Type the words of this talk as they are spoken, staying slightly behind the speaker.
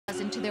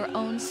into their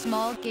own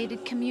small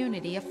gated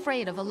community,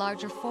 afraid of a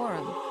larger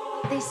forum.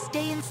 They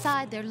stay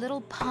inside their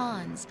little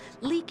ponds,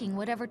 leaking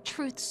whatever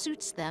truth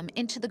suits them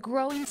into the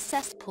growing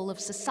cesspool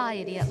of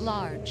society at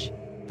large.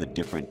 The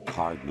different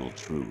cardinal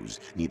truths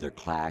neither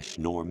clash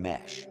nor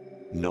mesh.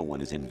 No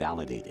one is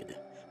invalidated,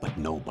 but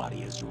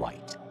nobody is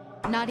right.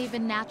 Not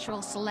even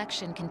natural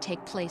selection can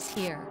take place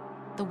here.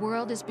 The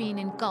world is being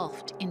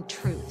engulfed in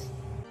truth.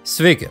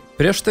 Sveiki,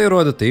 prieš tai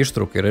rodyta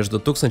ištrauka yra iš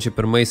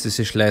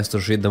 2001 išleisto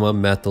žaidimo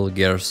Metal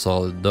Gear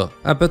Solid 2.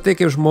 Apie tai,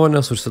 kaip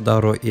žmonės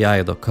užsidaro į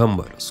Aido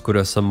kambarius,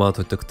 kuriuose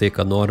mato tik tai,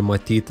 ką nori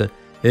matyti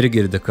ir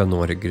girdi, ką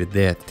nori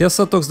girdėti.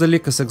 Tiesa, toks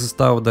dalykas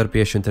egzistavo dar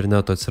prieš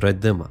interneto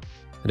atsiradimą.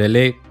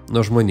 Realiai,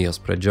 nuo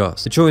žmonijos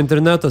pradžios. Tačiau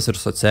internetas ir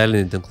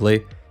socialiniai tinklai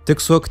tik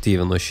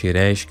suaktyvino šį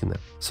reiškinį.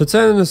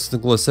 Socialiniuose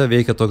tinkluose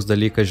veikia toks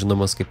dalykas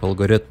žinomas kaip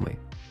algoritmai,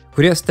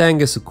 kurie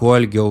stengiasi kuo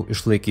ilgiau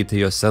išlaikyti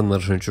juose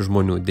naržančių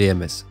žmonių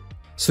dėmesį,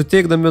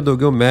 suteikdami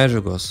daugiau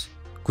medžiagos,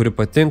 kuri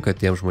patinka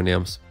tiems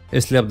žmonėms,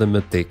 ir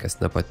slėpdami tai, kas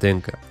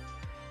nepatinka.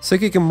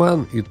 Sakykime,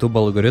 man YouTube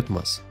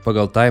algoritmas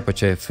pagal tai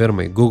pačiai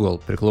firmai Google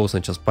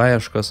priklausančias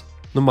paieškas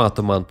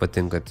numato man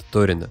patinkantį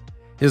turinį.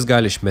 Jis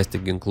gali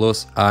išmesti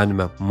ginklus,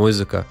 anime,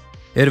 muziką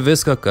ir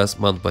viską, kas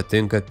man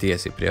patinka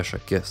tiesiai prieš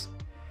akis.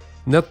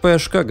 Net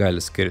paieška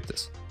gali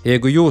skirtis.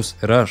 Jeigu jūs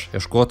ir aš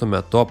ieškotume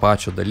to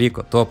pačio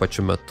dalyko tuo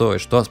pačiu metu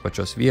iš tos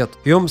pačios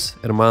vietų, jums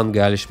ir man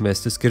gali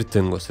išmesti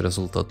skirtingus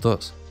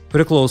rezultatus,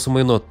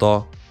 priklausomai nuo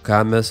to,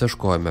 ką mes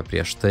ieškojame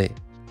prieš tai.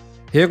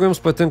 Jeigu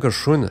jums patinka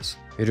šunis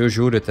ir jūs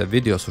žiūrite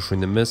video su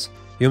šunimis,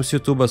 jums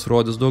YouTube'as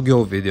rodys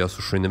daugiau video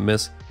su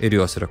šunimis ir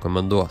juos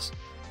rekomenduos.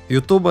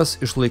 YouTube'as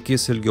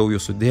išlaikys ilgiau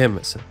jūsų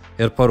dėmesį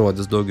ir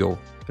parodys daugiau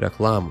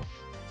reklamų,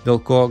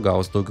 dėl ko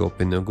gaus daugiau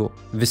pinigų.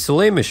 Visi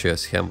laimi šioje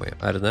schemoje,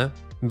 ar ne?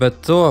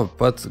 Bet to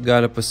pat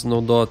gali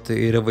pasinaudoti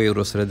ir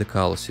įvairūs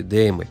radikalūs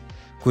judėjimai,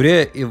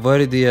 kurie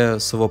įvardyja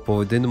savo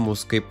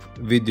pavadinimus kaip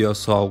video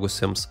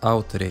suaugusiems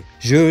autoriai.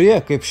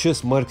 Žiūrėk, kaip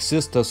šis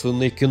marksistas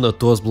sunaikina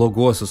tuos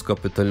bloguosius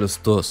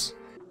kapitalistus.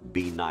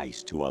 Be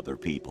nice to other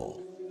people.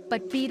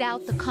 But beat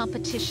out the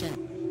competition.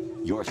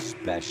 You're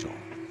special.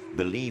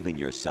 Believe in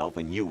yourself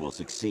and you will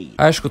succeed.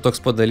 Aišku,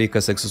 toks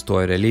padalykas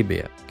egzistuoja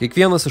realybėje.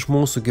 Kiekvienas iš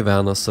mūsų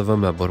gyvena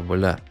savame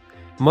burbule.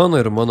 Mano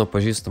ir mano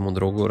pažįstamų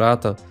draugų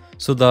ratą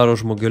sudaro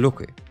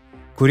žmogeliukai,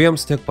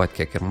 kuriems tiek pat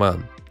kiek ir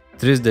man.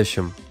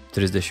 30,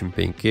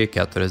 35,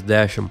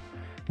 40,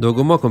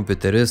 dauguma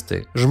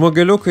kompiuteristai,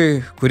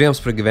 žmogeliukai,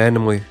 kuriems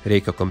pragyvenimui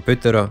reikia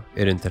kompiuterio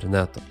ir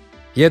interneto.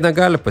 Jie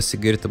negali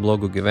pasigirti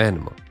blogų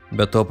gyvenimo,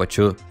 bet tuo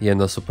pačiu jie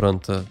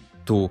nesupranta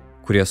tų,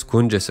 kurie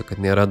skundžiasi, kad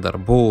nėra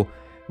darbų,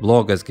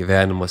 blogas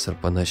gyvenimas ir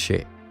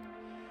panašiai.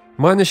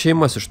 Man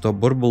išėjimas iš to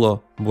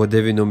burbulo buvo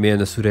 9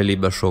 mėnesių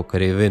realybės šou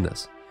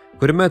Kareivinės,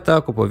 kuriame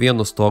teko po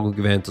vienu stogu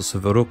gyventi su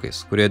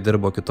vyrukais, kurie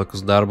dirbo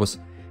kitokius darbus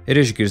ir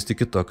išgirsti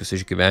kitokius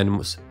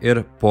išgyvenimus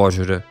ir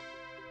požiūrį,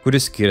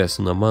 kuris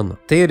skiriasi nuo mano.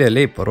 Tai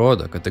realiai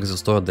parodo, kad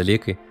egzistuoja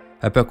dalykai,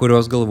 apie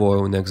kuriuos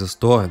galvojau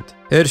neegzistuojant.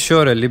 Ir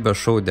šio realybės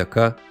šou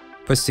dėka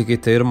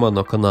pasikeitė ir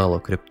mano kanalo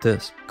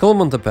kryptis.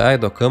 Kalbant apie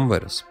Aido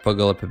kambarius,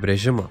 pagal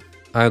apibrėžimą,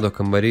 Aido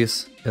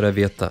kambarys yra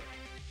vieta,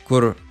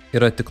 kur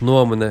yra tik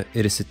nuomonė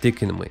ir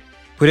įsitikinimai,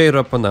 kurie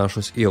yra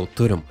panašus į jau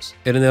turimus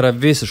ir nėra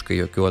visiškai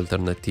jokių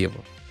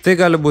alternatyvų. Tai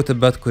gali būti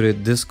bet kuri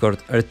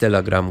Discord ar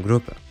Telegram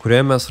grupė,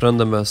 kurioje mes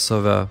randame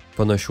save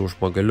panašių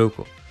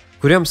žmogeliukų,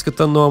 kuriems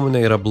kita nuomonė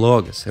yra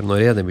blogis ir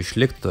norėdami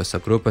išlikti tose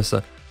grupėse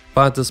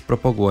patys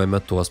propaguojame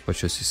tuos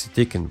pačius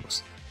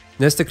įsitikinimus,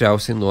 nes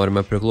tikriausiai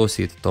norime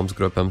priklausyti toms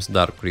grupėms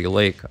dar kurį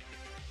laiką.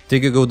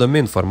 Taigi gaudami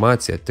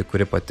informaciją, tik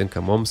kuri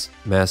patinka mums,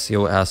 mes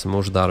jau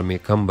esame uždaromi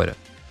į kambarį,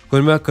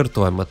 kuriame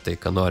kartuojame tai,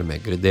 ką norime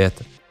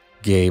girdėti.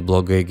 Gėjai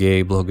blogai,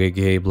 gėjai blogai,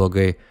 gėjai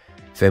blogai,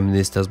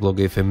 feministės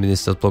blogai,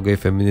 feministės blogai,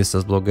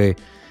 feministės blogai,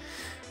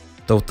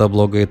 tauta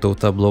blogai,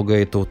 tauta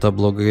blogai, tauta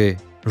blogai,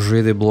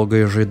 žaidai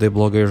blogai, žaidai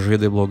blogai,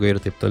 žaidai blogai ir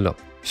taip toliau.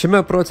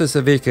 Šiame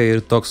procese veikia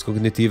ir toks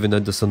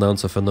kognityvinio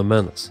disonanso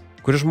fenomenas,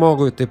 kuris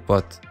žmogui taip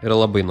pat yra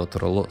labai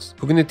natūralus.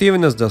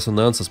 Kognityvinis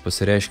disonansas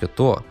pasireiškia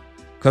tuo,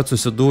 kad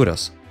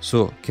susidūręs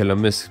su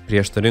keliomis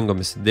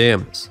prieštaringomis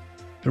idėjomis,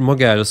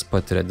 žmogelis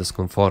patiria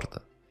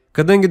diskomfortą.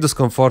 Kadangi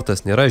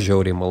diskomfortas nėra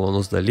žiauriai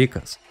malonus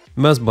dalykas,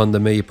 mes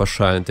bandome jį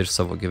pašalinti iš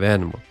savo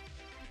gyvenimo.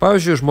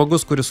 Pavyzdžiui,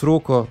 žmogus, kuris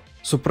rūko,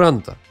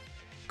 supranta,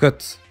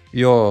 kad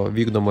jo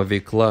vykdoma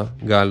veikla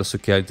gali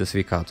sukelti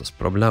sveikatos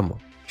problemų.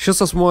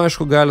 Šis asmuo,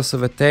 aišku, gali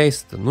save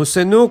teisti. Nu,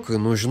 seniukai,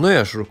 nu, žinai,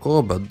 aš rūkau,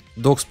 bet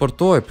daug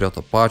sportuoju prie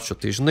to pačio,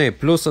 tai žinai,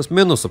 pliusas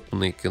minusą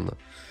panaikina.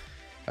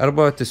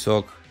 Arba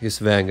tiesiog jis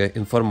vengia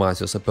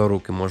informacijos apie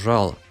rūkymo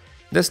žalą,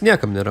 nes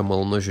niekam nėra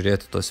malonu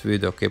žiūrėti tos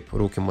video, kaip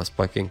rūkymas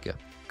pakenkia.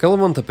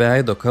 Kalbant apie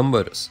Aido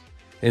kambarius,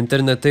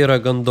 internete yra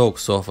gan daug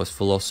sofos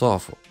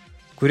filosofų,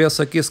 kurie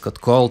sakys, kad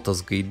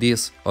koltas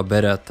gaidys, o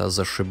bereta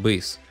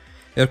zašibais.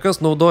 Ir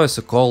kas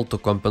naudojasi koltu,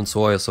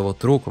 kompensuoja savo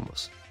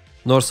trūkumus.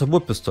 Nors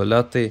abu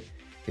pistoletai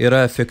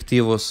yra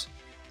efektyvus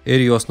ir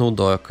juos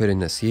naudoja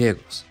karinės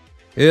jėgos.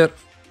 Ir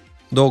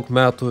daug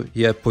metų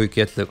jie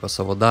puikiai atliko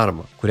savo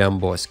darbą, kuriam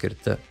buvo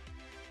skirti.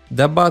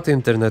 Debatai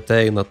internete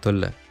eina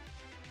toli.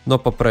 nuo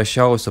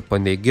paprasčiausių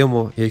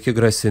paneigimų iki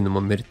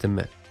grasinimo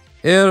mirtimi.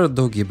 Ir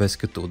daugybės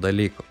kitų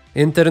dalykų.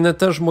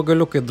 Internete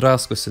žmogeliukai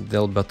draskosi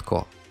dėl bet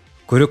ko.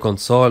 Kuri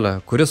konsolė,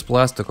 kuris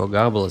plastiko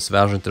gabalas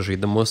vežantis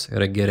žaidimus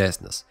yra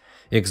geresnis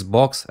 –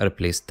 Xbox ar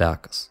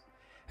PlayStation.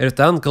 Ir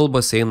ten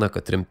kalbos eina,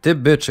 kad rimti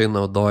bičiai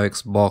naudoja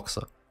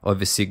Xbox'ą, o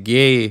visi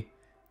gėjai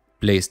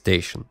 –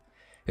 PlayStation.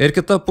 Ir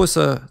kita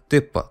pusė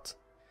taip pat.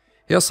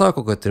 Jie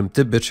sako, kad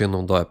rimti bičiai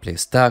naudoja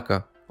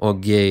PlayStation, o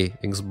gėjai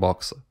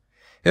Xbox'ą.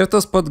 Ir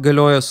tas pat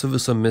galioja su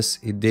visomis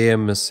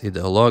idėjomis,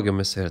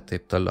 ideologijomis ir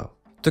taip toliau.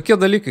 Tokie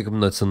dalykai kaip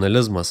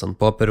nacionalizmas ant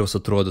popieriaus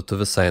atrodytų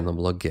visai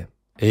neblogi.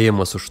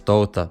 Ėjimas už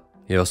tautą,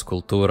 jos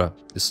kultūrą,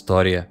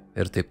 istoriją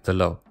ir taip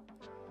toliau.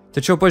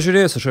 Tačiau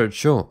pažiūrėjus iš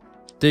arčiau,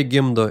 tai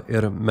gimdo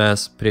ir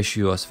mes prieš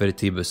juos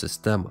vertybių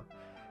sistemą,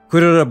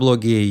 kur yra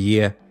blogieji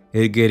jie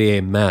ir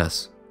gerieji mes,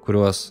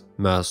 kuriuos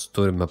mes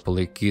turime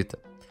palaikyti.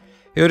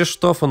 Ir iš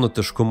to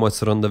fanatiškumo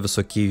atsiranda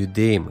visokie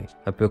judėjimai,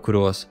 apie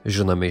kuriuos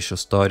žinome iš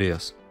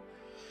istorijos.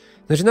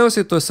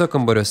 Dažniausiai tuose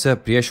kambariuose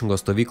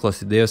priešingos stovyklos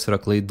idėjos yra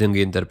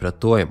klaidingai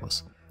interpretuojamos,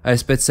 ar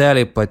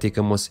specialiai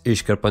pateikiamos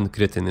iškerpant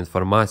kritinę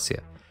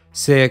informaciją,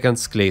 siekiant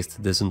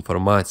skleisti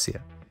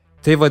dezinformaciją.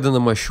 Tai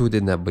vadinama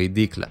šūdinė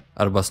baidyklė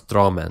arba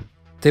strawman.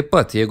 Taip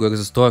pat, jeigu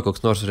egzistuoja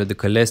koks nors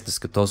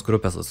radikalesnis kitos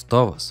grupės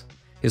atstovas,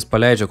 jis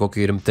paleidžia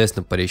kokį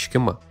rimtesnį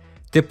pareiškimą,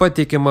 tai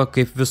pateikiama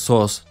kaip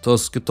visos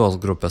tos kitos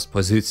grupės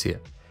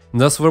pozicija.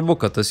 Nesvarbu,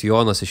 kad tas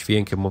Jonas iš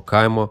Vienkiemų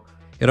kaimo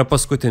yra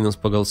paskutinis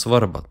pagal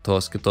svarbą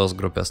tos kitos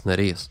grupės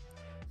narys.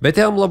 Bet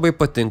jam labai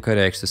patinka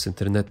reikštis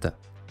internete.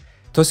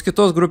 Tos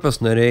kitos grupės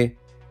nariai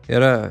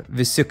yra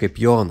visi kaip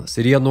Jonas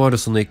ir jie nori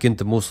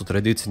sunaikinti mūsų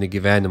tradicinį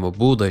gyvenimo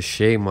būdą,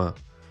 šeimą,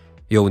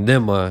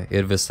 jaunimą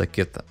ir visą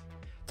kitą.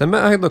 Tame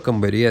Aido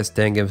Kambaryje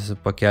stengiamasi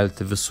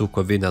pakelti visų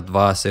kovinę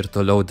dvasią ir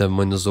toliau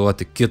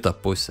demonizuoti kitą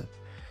pusę,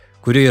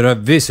 kuri yra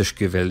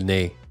visiškai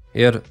velniai.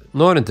 Ir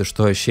norint iš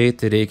to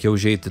išeiti, reikia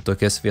užeiti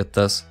tokias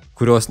vietas,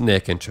 kurios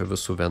nekenčia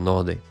visų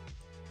vienodai.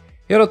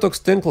 Yra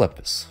toks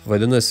tinklapis,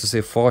 vadinasi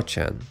jisai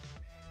 4chan.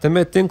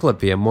 Tame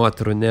tinklapyje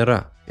moterų nėra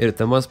ir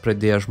temas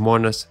pradėję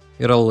žmonės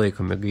yra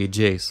laikomi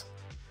gaidžiais.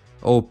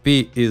 OP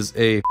is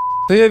a...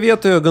 Toje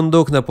vietoje gan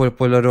daug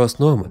nepopuliarios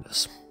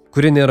nuomonės,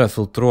 kuri nėra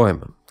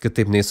filtruojama,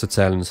 kitaip nei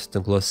socialiniuose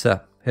tinkluose.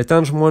 Ir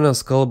ten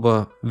žmonės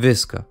kalba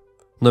viską.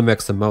 Nuo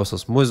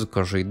mėgstamiausios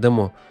muzikos,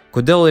 žaidimų,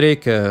 kodėl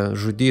reikia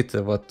žudyti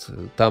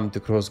tam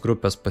tikros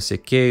grupės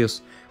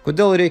pasiekėjus,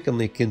 kodėl reikia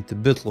naikinti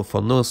bitlų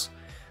fanus,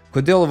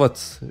 kodėl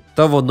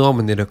tavo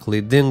nuomonė yra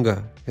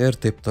klaidinga ir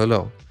taip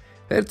toliau.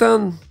 Ir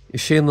ten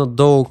išeina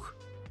daug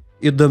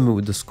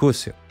įdomių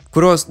diskusijų,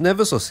 kurios ne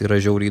visos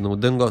yra žiauriai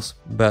naudingos,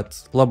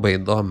 bet labai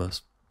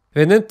įdomios.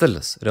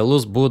 Vienintelis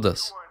realus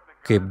būdas,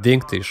 kaip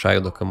dingti iš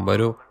Aido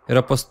kambarių, yra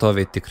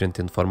pastoviai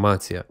tikrinti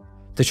informaciją.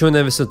 Tačiau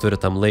ne visi turi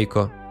tam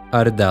laiko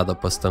ar deda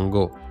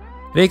pastangų.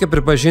 Reikia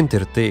pripažinti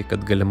ir tai,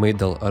 kad galimai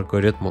dėl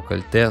algoritmų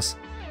kaltės,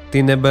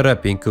 tai nebėra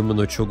 5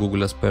 minučių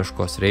Google'ės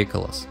paieškos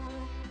reikalas.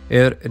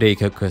 Ir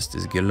reikia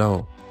kastis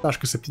giliau.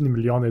 $7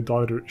 milijonai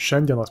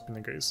šiandienos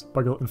pinigais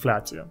pagal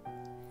infliaciją.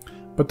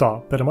 Be to,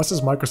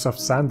 pirmasis Microsoft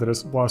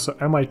sandoris buvo su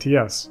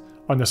MITS,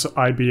 o ne su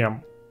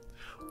IBM.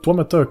 Tuo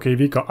metu, kai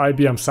vyko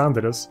IBM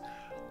sandoris,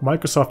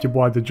 Microsoft jau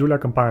buvo didžiulė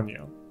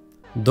kompanija.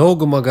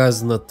 Daugumą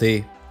gąsdina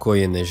tai, ko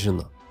jie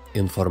nežino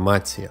 –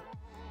 informacija.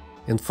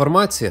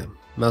 Informaciją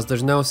mes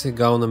dažniausiai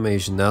gauname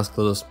iš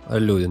žiniasklaidos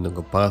ar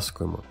liudininkų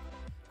pasakojimų.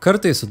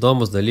 Kartais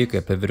įdomus dalykai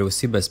apie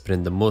vyriausybės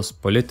sprendimus,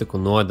 politikų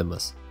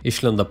nuodėmes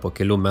išlenda po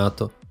kelių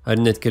metų ar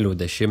net kelių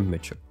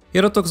dešimtmečių.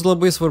 Yra toks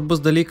labai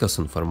svarbus dalykas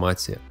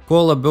informacija.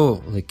 Kuo labiau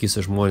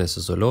laikysi žmonės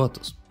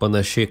izoliuotus,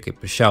 panašiai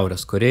kaip ir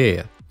Šiaurės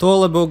Korėjoje, tuo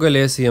labiau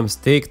galėsi jiems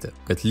teigti,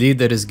 kad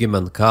lyderis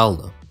gimė ant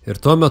kalno ir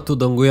tuo metu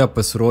danguje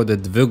pasirodė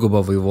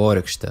dviguba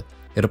vaivorykštė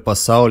ir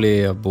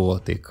pasaulyje buvo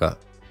taika.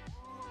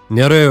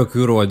 Nėra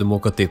jokių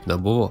įrodymų, kad taip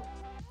nebuvo.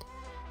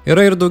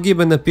 Yra ir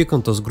daugybė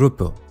neapykantos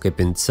grupių,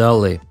 kaip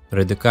incelai,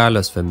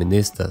 radikalios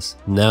feministės,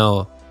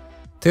 neo.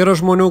 Tai yra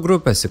žmonių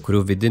grupės, į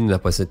kurių vidinį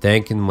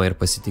nepasitenkinimą ir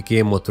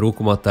pasitikėjimo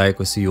trūkumą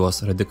taikosi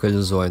juos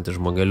radikalizuojantys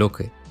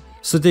žmogeliukai,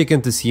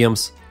 suteikiantis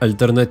jiems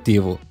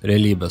alternatyvų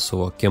realybės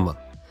suvokimą.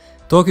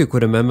 Tokį,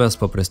 kuriame mes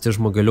paprasti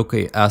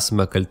žmogeliukai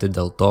esame kalti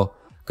dėl to,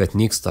 kad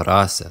nyksta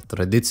rasė,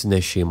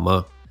 tradicinė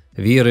šeima,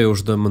 vyrai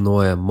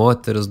uždominuoja,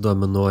 moteris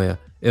dominuoja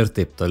ir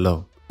taip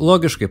toliau.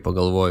 Logiškai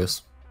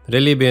pagalvojus,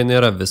 realybėje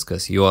nėra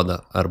viskas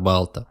juoda ar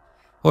balta,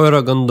 o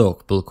yra gan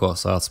daug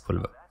pilkos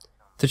atspalvių.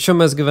 Tačiau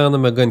mes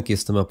gyvename gan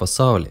keistame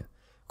pasaulyje,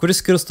 kuris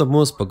skirsto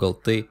mus pagal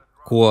tai,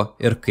 kuo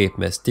ir kaip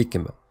mes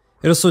tikime,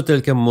 ir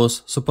sutelkia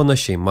mus su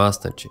panašiai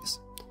mąstančiais.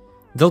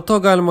 Dėl to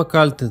galima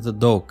kaltinti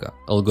daugą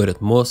 –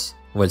 algoritmus,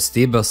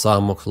 valstybės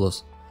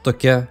sąmokslus,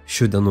 tokia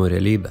šių dienų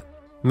realybė.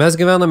 Mes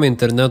gyvename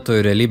interneto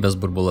ir realybės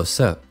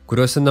burbuluose,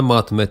 kuriuose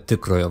nematome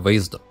tikrojo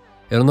vaizdo.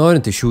 Ir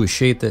norint iš jų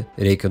išeiti,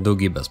 reikia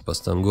daugybės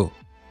pastangų.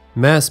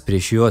 Mes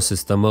prieš juos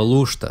sistema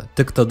lūžta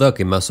tik tada,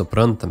 kai mes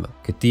suprantame,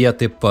 kad jie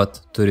taip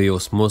pat turi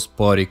jausmus,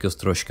 poreikius,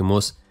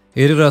 troškimus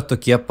ir yra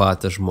tokie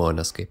patys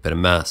žmonės kaip ir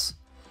mes.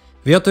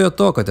 Vietoje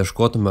to, kad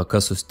ieškotume,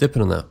 kas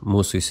sustiprina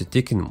mūsų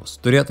įsitikinimus,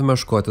 turėtume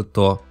ieškoti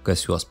to,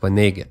 kas juos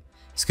paneigia.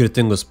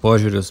 Skirtingus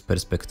požiūrius,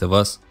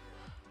 perspektyvas.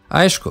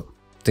 Aišku,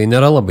 tai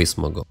nėra labai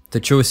smagu,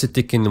 tačiau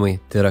įsitikinimai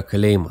tai yra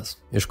kalėjimas,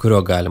 iš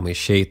kurio galima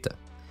išeiti.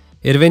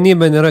 Ir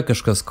vienybė nėra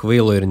kažkas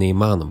kvailo ir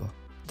neįmanoma.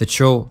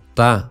 Tačiau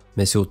tą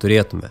mes jau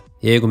turėtume,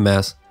 jeigu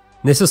mes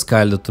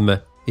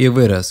nesiskaldytume į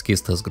įvairias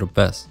keistas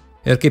grupės.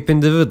 Ir kaip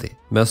individai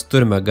mes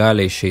turime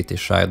galią išeiti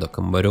iš Aido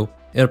kambarių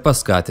ir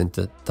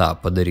paskatinti tą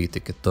padaryti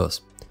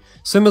kitus.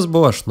 Su jumis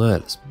buvo aš,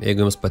 Noelis.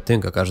 Jeigu jums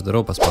patinka, ką aš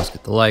darau,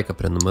 paspauskite laiką,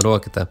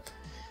 prenumeruokite.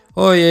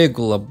 O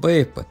jeigu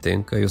labai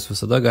patinka, jūs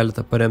visada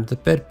galite paremti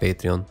per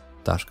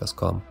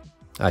patreon.com.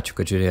 Ačiū,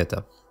 kad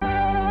žiūrėjote.